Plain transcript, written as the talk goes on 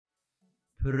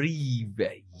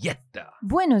Привет.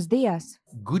 Buenos días.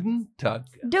 Guten Tag.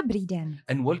 Dobrý den.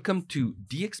 And welcome to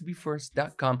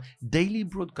dxbfirst.com daily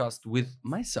broadcast with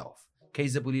myself,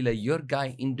 Kaysa Bulila, your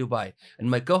guy in Dubai, and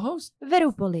my co-host.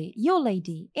 Verupoli, your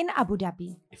lady in Abu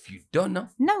Dhabi. If you don't know,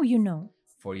 Now you know.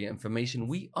 for your information,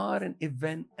 we are an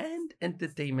event and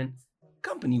entertainment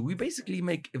company. We basically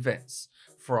make events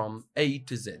from A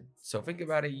to Z. So think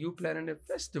about it, you planning a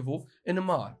festival in a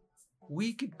mall.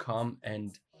 We could come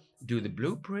and do the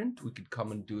blueprint. We could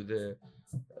come and do the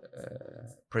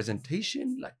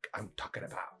presentation like I'm talking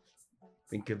about.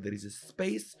 Think if there is a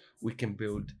space, we can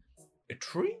build a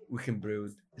tree, we can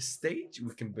build a stage,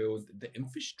 we can build the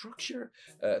infrastructure,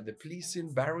 the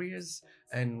policing barriers,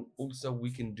 and also we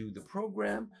can do the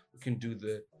program, we can do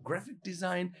the graphic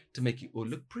design to make it all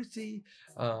look pretty.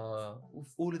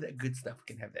 With all of that good stuff,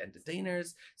 we can have the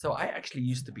entertainers. So I actually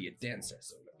used to be a dancer,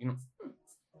 so you know.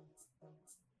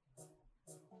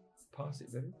 Pass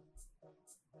it, baby.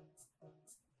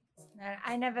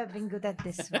 I never been good at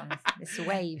this one. This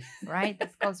wave, right?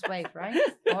 It's called wave, right?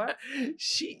 Or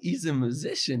She is a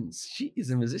musician. She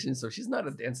is a musician, so she's not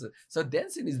a dancer. So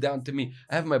dancing is down to me.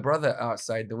 I have my brother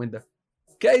outside the window.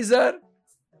 Kaiser,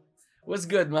 what's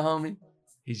good, my homie?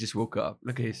 He just woke up.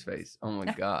 Look at his face. Oh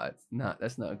my God. No,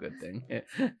 that's not a good thing.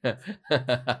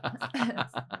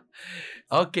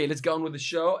 Okay, let's go on with the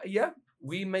show. Yeah.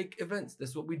 We make events.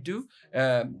 That's what we do.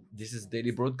 This is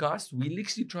daily broadcast. We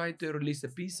literally try to release a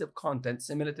piece of content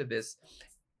similar to this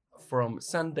from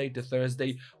Sunday to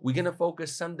Thursday. We're going to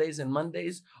focus Sundays and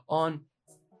Mondays on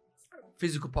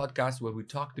physical podcasts where we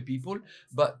talk to people.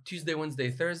 But Tuesday, Wednesday,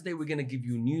 Thursday, we're going to give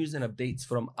you news and updates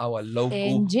from our local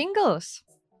in jingles.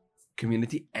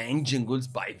 community and jingles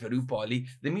by Verupoli.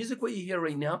 The music what you hear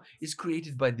right now is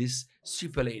created by this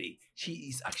super lady. She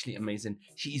is actually amazing.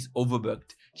 She is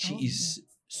overbooked. She is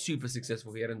super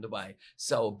successful here in Dubai.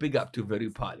 So big up to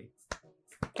Verupoli.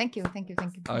 Thank you, thank you,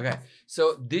 thank you. Okay,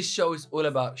 so this show is all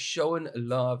about showing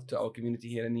love to our community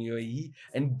here in the UAE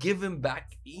and giving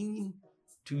back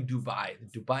into Dubai.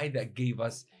 The Dubai that gave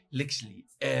us literally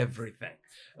everything.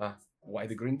 Why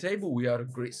the Green Table? We are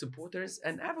great supporters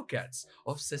and advocates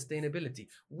of sustainability.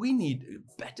 We need a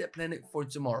better planet for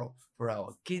tomorrow for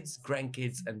our kids,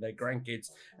 grandkids, and their grandkids,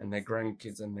 and their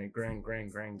grandkids, and their grand.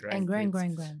 And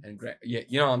grand. Yeah,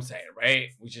 you know what I'm saying, right?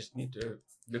 We just need to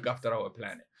look after our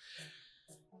planet.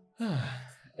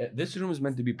 This room is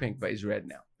meant to be pink, but it's red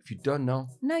now. If you don't know,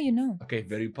 Now you know. okay,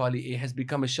 Verupoli, it has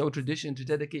become a show tradition to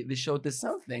dedicate the show to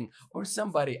something or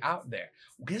somebody out there.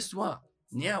 Guess what?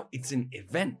 Now it's an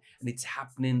event and it's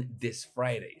happening this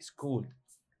Friday. It's called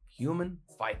Human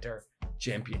Fighter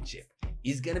Championship.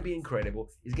 It's gonna be incredible.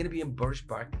 It's gonna be in Burj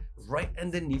Park, right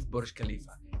underneath Burj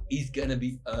Khalifa. It's gonna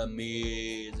be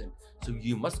amazing. So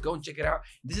you must go and check it out.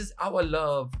 This is our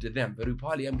love to them.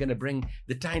 Verupoli, I'm gonna bring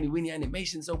the tiny weeny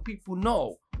animation so people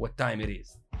know what time it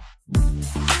is.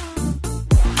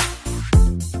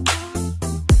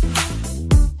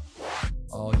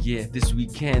 Oh yeah, this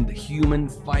weekend, the Human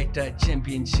Fighter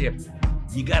Championship.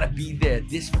 You gotta be there.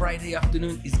 This Friday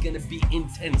afternoon is gonna be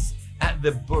intense at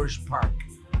the Burj Park.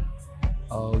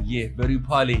 Oh yeah,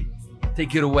 Verupoli,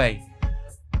 take it away.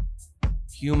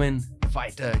 Human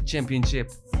Fighter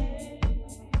Championship.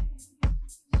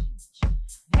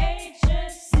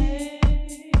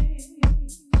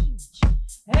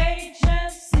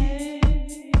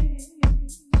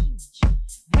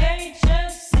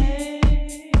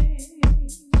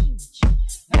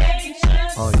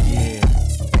 Oh yeah.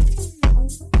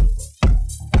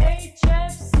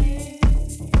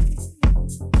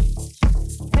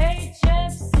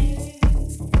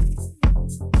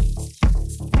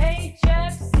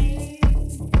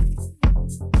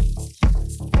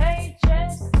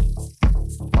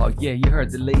 Oh yeah, you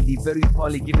heard the lady,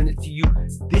 Verupoli, giving it to you.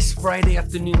 This Friday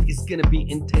afternoon is gonna be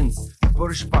intense.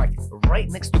 Burj Park, right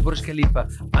next to Burj Khalifa,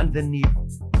 underneath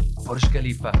Burj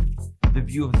Khalifa. The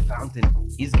view of the fountain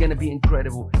is gonna be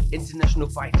incredible. International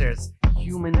fighters,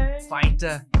 Human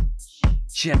Fighter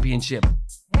Championship.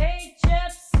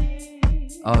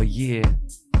 Oh yeah.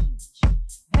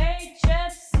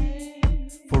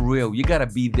 For real, you gotta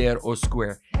be there or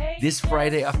square. This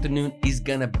Friday afternoon is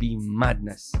gonna be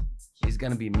madness. It's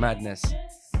gonna be madness.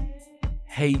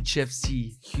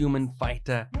 HFC Human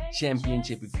Fighter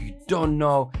Championship. If you don't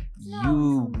know,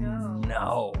 you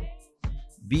know.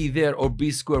 Be there or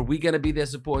be square. We're gonna be there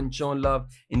supporting, showing love,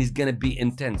 and it's gonna be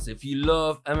intense. If you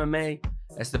love MMA,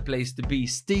 that's the place to be.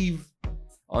 Steve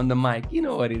on the mic, you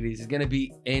know what it is. It's gonna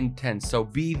be intense. So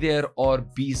be there or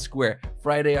be square.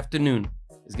 Friday afternoon.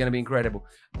 It's gonna be incredible.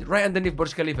 Right underneath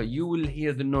Burj Khalifa, you will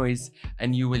hear the noise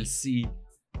and you will see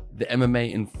the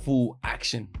MMA in full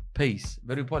action. Peace.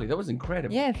 Very poly. That was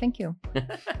incredible. Yeah, thank you.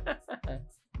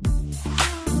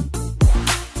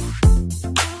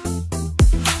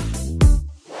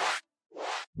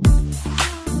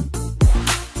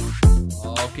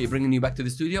 Okay, bringing you back to the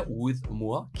studio with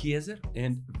Moa, Kiezer,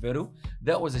 and Veru.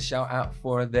 That was a shout out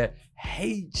for the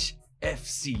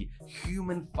HFC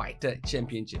Human Fighter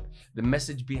Championship. The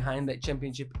message behind that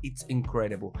championship, it's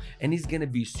incredible. And it's gonna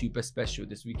be super special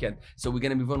this weekend. So we're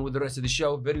gonna move on with the rest of the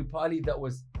show. Very poly, that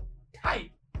was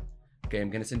tight. Okay, I'm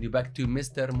gonna send you back to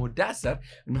Mr. Mudassar,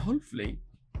 and hopefully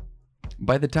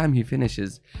by the time he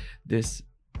finishes this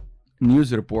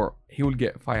news report, he will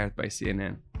get fired by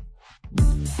CNN.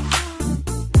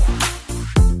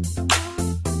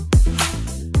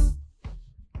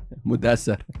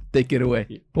 Mudassar, take it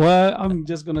away. Well, I'm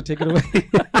just going to take it away.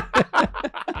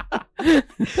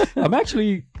 I'm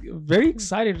actually very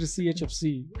excited to see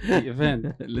HFC, the event.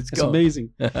 Let's It's go. amazing.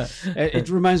 It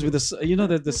reminds me of this, you know,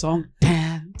 the song,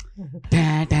 tan,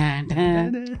 tan, tan,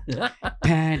 tan,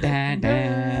 tan, tan,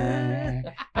 tan.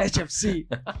 HFC.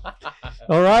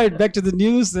 All right, back to the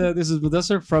news. This is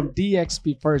Mudassar from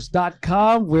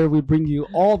dxbfirst.com, where we bring you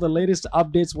all the latest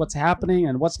updates, what's happening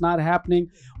and what's not happening,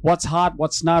 what's hot,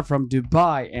 what's not from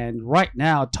Dubai. And right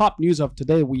now, top news of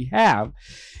today we have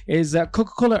is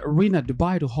Coca-Cola Arena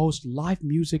Dubai to host live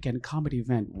music and comedy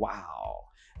event. Wow.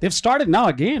 They've started now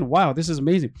again. Wow, this is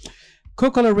amazing.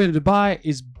 Coca-Cola Arena Dubai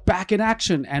is back in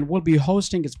action and will be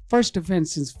hosting its first event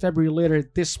since February later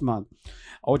this month.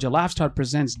 Oja Lifestyle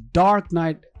presents Dark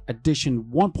Knight Edition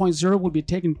 1.0 will be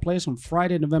taking place on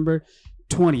Friday, November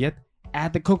 20th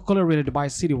at the Coca-Cola Arena Dubai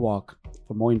City Walk.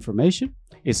 For more information,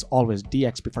 it's always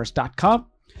dxbfirst.com.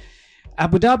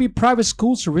 Abu Dhabi private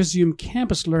schools resume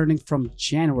campus learning from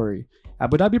January.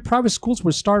 Abu Dhabi private schools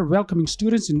will start welcoming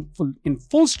students in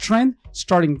full strength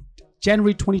starting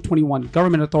January 2021.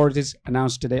 Government authorities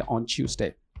announced today on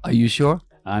Tuesday. Are you sure?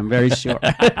 I'm very sure.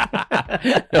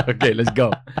 Okay, let's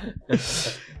go.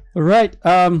 All right.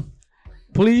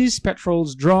 Police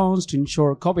patrols drones to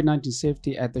ensure COVID-19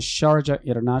 safety at the Sharjah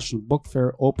International Book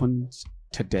Fair opens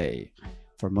today.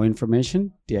 For more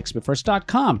information,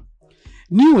 dxbfirst.com.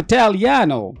 New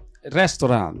Italiano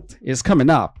restaurant is coming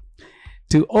up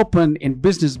to open in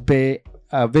Business Bay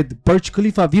with Burj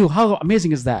Khalifa view. How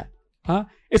amazing is that? Huh?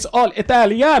 It's all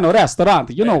Italiano restaurant.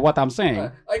 You know what I'm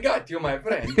saying. I got you, my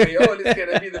friend. Creole is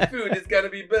gonna be the food. It's gonna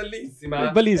be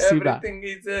bellissima. Bellissima. Everything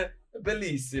is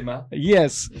bellissima.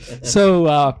 Yes.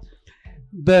 So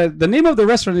the name of the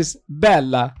restaurant is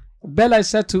Bella. Bella is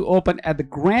set to open at the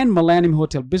Grand Millennium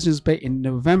Hotel Business Bay in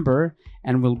November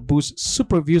and will boost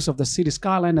super views of the city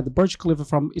skyline at the Burj Khalifa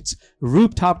from its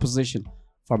rooftop position.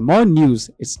 For more news,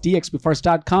 it's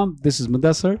dxbfirst.com. This is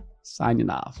Mudassar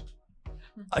signing off.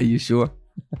 Are you sure?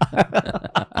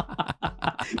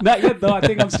 Not yet, though. I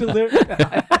think I'm still there.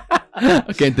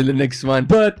 Okay, until the next one.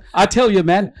 But I tell you,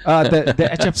 man, the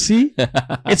HFC,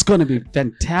 it's going to be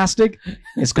fantastic.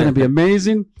 It's going to be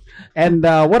amazing. And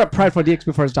what a pride for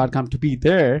dxbfirst.com to be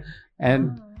there.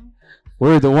 And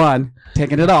we're the one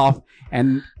taking it off.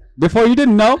 And before you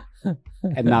didn't know,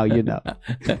 and now you know.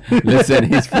 Listen,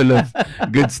 he's full of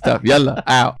good stuff. Yalla,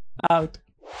 out. Out.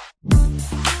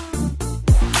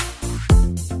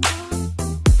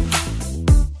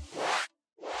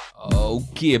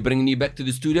 Okay, bringing you back to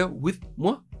the studio with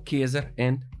moi, Kiezer,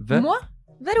 and Ver. Moi?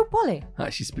 Veru Poli.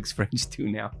 She speaks French too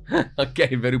now.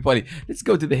 Okay, very funny. Let's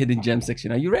go to the hidden gem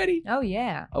section. Are you ready? Oh,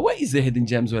 yeah. What is the hidden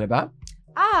gems all about?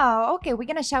 Oh, okay. We're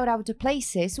going to shout out to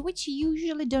places which you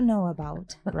usually don't know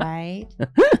about, right?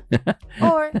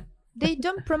 Or they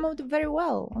don't promote very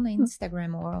well on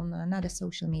Instagram or on another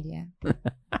social media.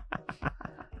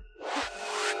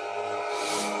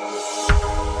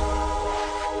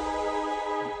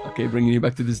 Okay, bringing you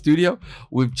back to the studio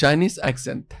with Chinese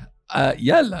accent.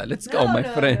 Yalla, let's go, my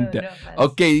friend. No,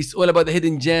 Okay, it's all about the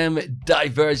hidden gem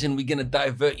diversion. We're gonna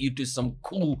divert you to some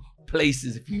cool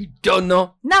places. If you don't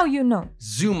know, Now you know.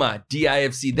 Zuma,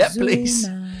 DIFC. That place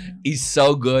Zuma. is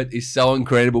so good, it's so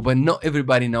incredible, but not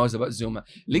everybody knows about Zuma.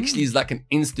 Literally, it's like an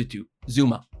institute.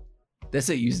 Zuma. That's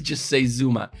it. You just say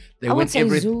Zuma. They I would win say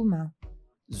every Zuma.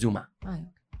 Zuma. Oh,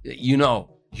 You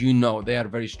know, they are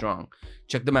very strong.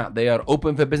 Check them out. They are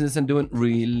open for business and doing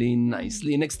really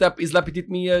nicely. Next up is La Petite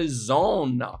Mia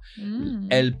Zone,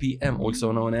 LPM,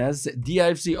 also known as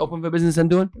DIFC, open for business and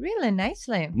doing really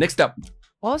nicely. Next up,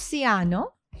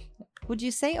 Oceano. Would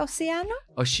you say Oceano?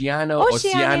 Oceano,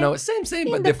 Oceano. same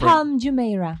In but the different. Palm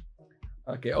Jumeirah.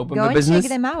 Okay, open Go for and business.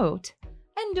 check them out.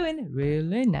 And doing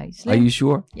really nicely. Are you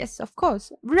sure? Yes, of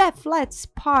course. Reflet,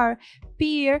 Spar,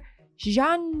 Pier,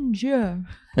 Janjur.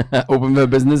 Open for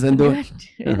business and doing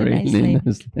Really nicely.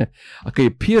 nicely. Okay,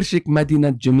 Piershik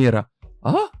Madinat Jumeirah.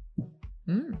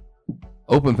 Mm.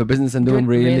 Open for business and doing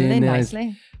really nice.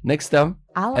 nicely. Next up,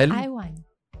 Al El. Iwan.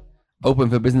 Open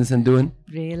for business and doing.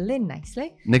 Really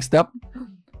nicely. Next up,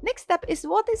 Next up is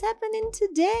what is happening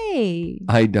today.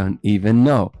 I don't even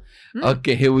know. Hmm.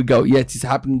 Okay, here we go. Yes, it's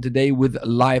happening today with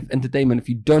live entertainment. If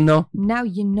you don't know, Now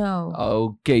you know.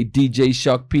 okay, DJ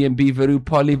Shock, PNB, Veru,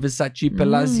 Polly, Versace,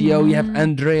 Palazzo. You have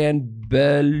Andre and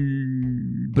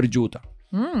Bergiuta.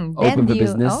 Then Open for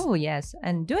business. Oh, yes.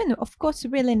 And doing, of course,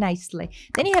 really nicely.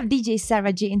 Then you have DJ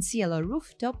Sarah J in Cielo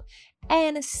Rooftop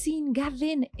and Scene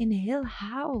Gavin in Hill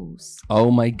House.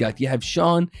 Oh my God, you have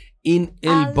Sean in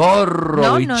El Al-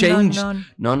 Borro. He no, changed.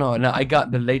 no. No, I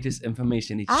got the latest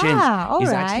information. He changed. All He's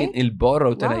right. actually in El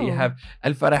Borro tonight. You Wow. have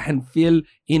Al Farah and Phil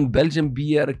in Belgian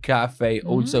Beer Cafe.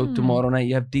 Also, Mm. tomorrow night,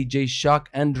 you have DJ Shock,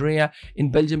 Andrea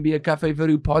in Belgian Beer Cafe,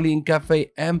 Very Polly in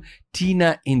Cafe M,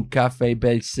 Tina in Cafe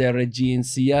Bel, Sarah G in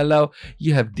Cielo.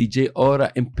 You have DJ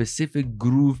Aura in Pacific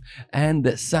Groove,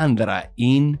 and Sandra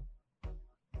in,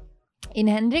 In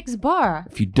Hendrix Bar.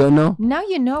 if you don't know, Now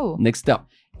you know. next up,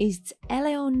 It's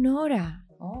Eleonora.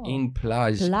 Oh. in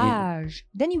Plage. Plage.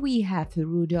 Then we have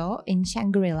Rudo in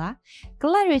Shangri-La,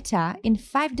 Clarita in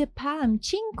Five de Palm,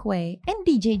 Cinque, and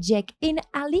DJ Jack in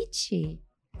Alice.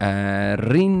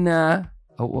 Rina.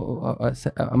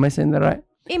 Am I saying that right?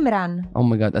 Imran. Oh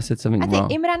my God, I said something I think wrong.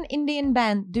 Imran Indian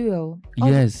band duo. Oh,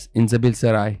 Yes, in Zabil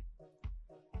Sarai.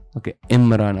 Okay,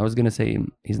 Imran. I was gonna say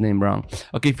his name wrong.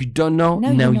 Okay, if you don't know,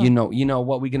 Now now you you know. You know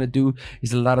what we're gonna do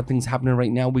is a lot of things happening right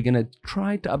now. We're gonna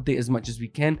try to update as much as we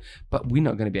can, but we're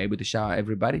not gonna be able to shout out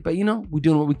everybody. But you know, we're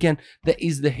doing what we can. That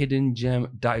is the hidden gem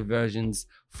diversions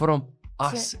from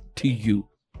us to you.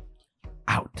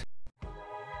 Out.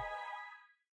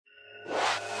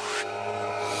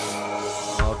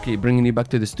 Okay, bringing you back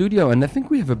to the studio, and I think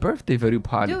we have a birthday for you,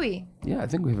 party. Do we? Yeah, I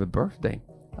think we have a birthday.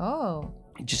 Oh.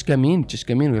 Just come in.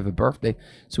 We have a birthday.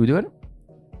 So we do it?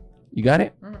 You got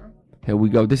it? Mhm. Here we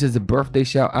go. This is a birthday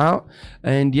shout out.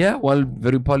 And yeah, while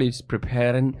Very Poly is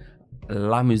preparing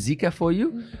La Musica for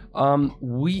you,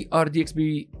 we are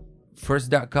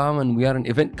DXBFirst.com and we are an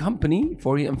event company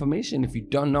for your information. If you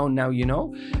don't know, now you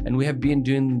know. And we have been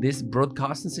doing this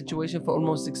broadcasting situation for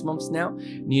almost 6 months now.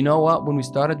 And you know what? When we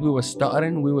started, we were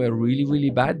stuttering. We were really, really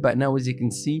bad. But now, as you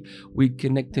can see, we're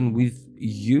connecting with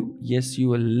you. Yes,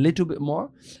 you a little bit more.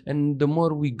 And the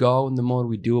more we go and the more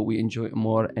we do it, we enjoy it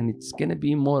more. And it's going to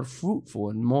be more fruitful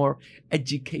and more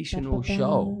educational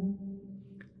show.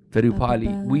 Very Poly.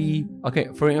 Okay,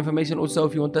 for your information also,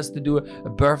 if you want us to do a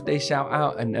birthday shout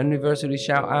out, an anniversary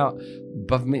shout out,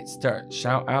 Buff Mister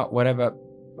shout out, whatever,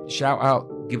 shout out,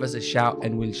 give us a shout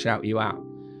and we'll shout you out.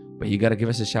 But you gotta give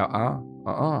us a shout out.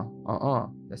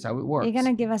 That's how it works. You're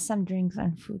gonna give us some drinks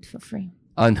and food for free.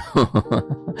 Oh no.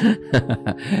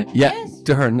 Yeah, Yes.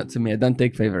 to her, not to me. I don't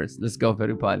take favors. Let's go,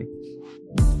 Very Poly.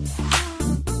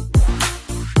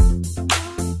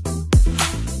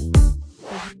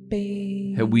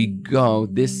 Here we go.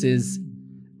 This is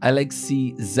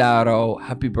Alexi Zaro.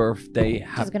 Happy birthday.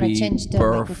 Just gonna Happy change the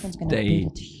microphone's gonna birthday.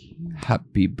 be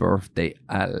Happy birthday,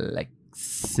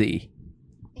 Alexi.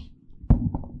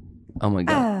 Oh my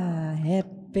God.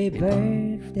 Happy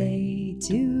birthday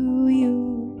to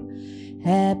you.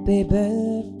 Happy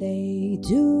birthday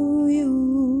to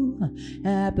you.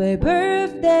 Happy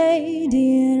birthday,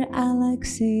 dear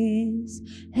Alexis.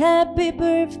 Happy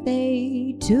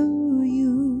birthday to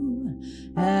you.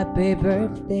 Happy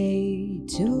birthday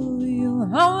to you.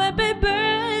 Oh, happy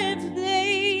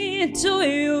birthday to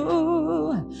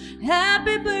you.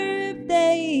 Happy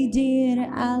birthday,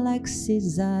 dear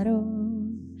Alexis Zaro.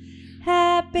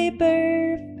 Happy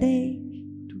birthday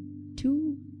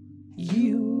to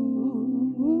you.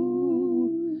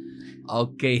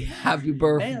 Okay, happy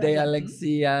birthday,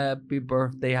 Alexi. Happy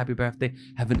birthday, happy birthday.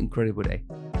 Have an incredible day.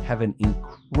 Have an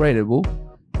incredible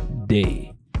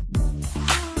day.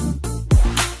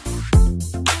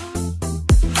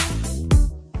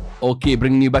 Okay,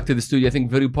 bringing you back to the studio. I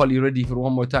think Very Poly ready for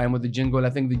one more time with the jingle.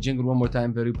 I think the jingle one more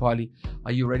time, Very Poly.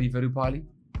 Are you ready, Very Poly?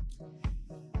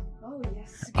 Oh,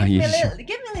 yes. Are Give me, you a sure? little,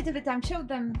 give me a little bit of time. Show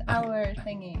them our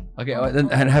thingy. Okay,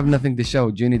 I have nothing to show.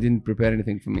 Junie didn't prepare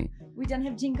anything for me. We don't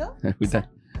have jingle?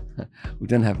 we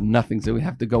don't have nothing, so we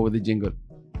have to go with the jingle.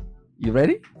 You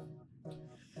ready?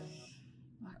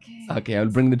 Okay. Okay, I'll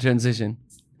bring the transition.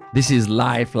 This is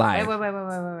live. Wait.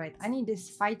 I need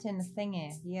this fighting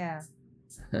thingy. Yeah.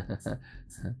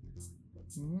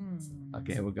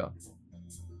 Okay, here we go.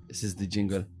 This is the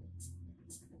jingle.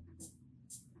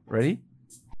 Ready?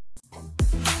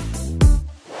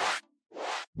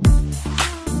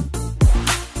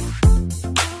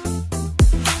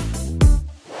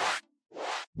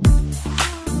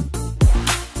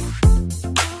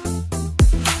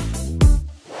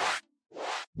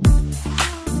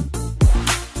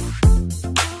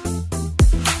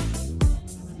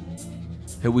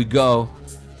 Here we go.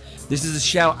 This is a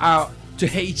shout out to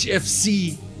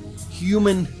HFC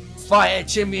Human Fire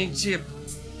Championship.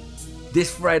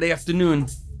 This Friday afternoon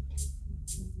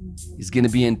is gonna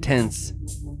be intense.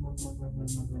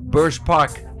 Burj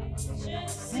Park,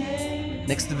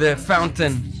 next to the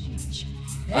fountain,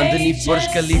 underneath Burj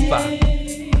Khalifa.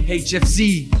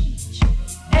 HFC.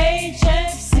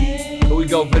 Here we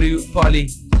go, Very Party.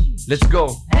 Let's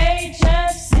go.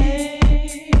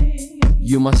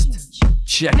 You must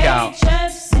check out.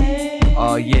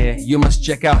 Oh yeah, you must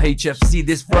check out HFC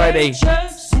this Friday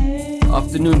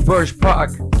afternoon. Burj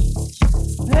Park,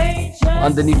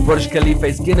 underneath Burj Khalifa.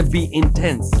 It's gonna be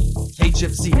intense.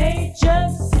 HFC.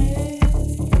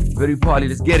 Very Party.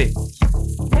 Let's get it.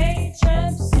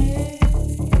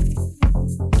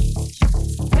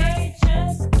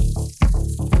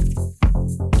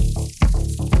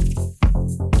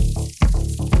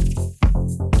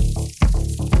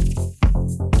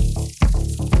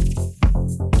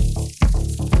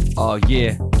 Oh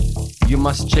yeah, you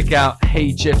must check out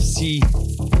HFC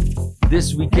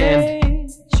this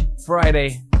weekend,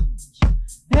 Friday.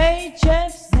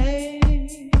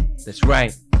 That's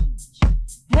right.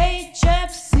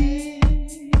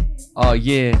 Oh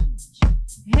yeah.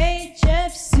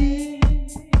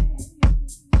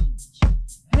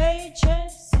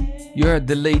 You heard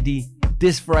the lady.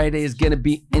 This Friday is gonna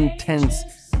be intense.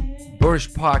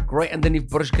 Burj Park, right underneath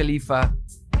Burj Khalifa.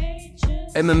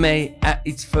 MMA at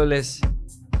its fullest.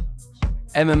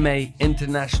 MMA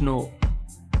international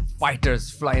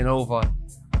fighters flying over.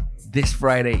 This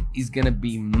Friday is gonna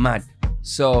be mad.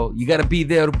 So you gotta be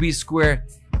there to be square.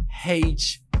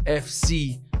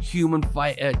 HFC Human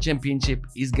Fighter Championship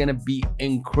is gonna be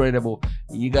incredible.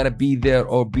 You gotta be there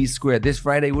or be square. This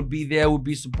Friday we'll be there, we'll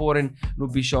be supporting, we'll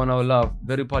be showing our love.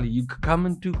 Very Polly, you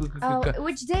coming too?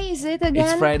 Which day is it again?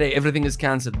 It's Friday, everything is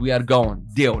cancelled. We are going.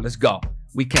 Deal, let's go.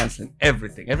 We canceling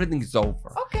everything. Everything is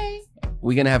over. Okay.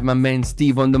 We're gonna have my man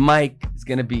Steve on the mic. It's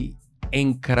gonna be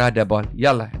incredible.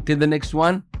 Yalla, until the next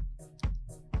one.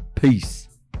 Peace.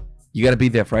 You gotta be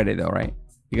there Friday though, right?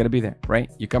 You gotta be there, right?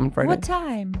 You coming Friday? What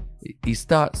time? He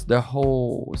starts the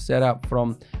whole setup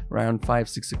from around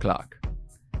 5-6 o'clock.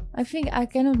 I think I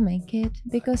cannot make it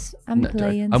because I'm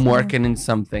playing. I'm working in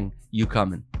something. You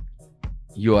coming?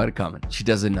 You are coming. She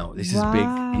doesn't know. This is big.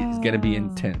 It's gonna be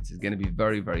intense. It's gonna be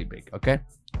very, very big. Okay?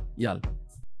 Yalla.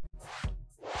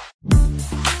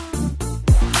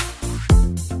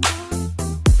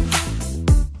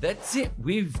 That's it.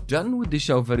 We've done with the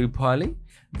show, Very Polly.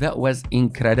 That was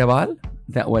incredible.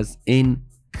 That was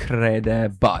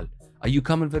incredible. Are you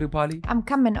coming, Very Polly? I'm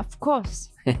coming, of course.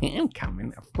 I'm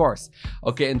coming, of course.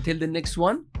 Okay, until the next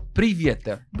one. Привет.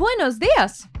 Buenos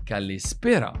días.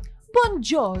 Kalispera.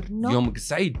 Buongiorno. يومك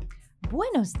سعيد.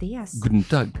 Buenos días. Guten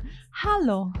Tag.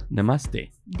 Hello.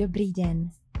 Namaste. Dobrý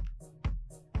den.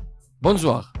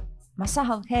 Bonsoir. مساء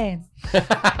الخير.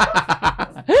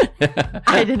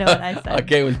 I don't know what I said.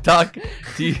 Okay, we'll talk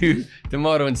to you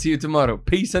tomorrow and see you tomorrow.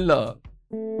 Peace and love.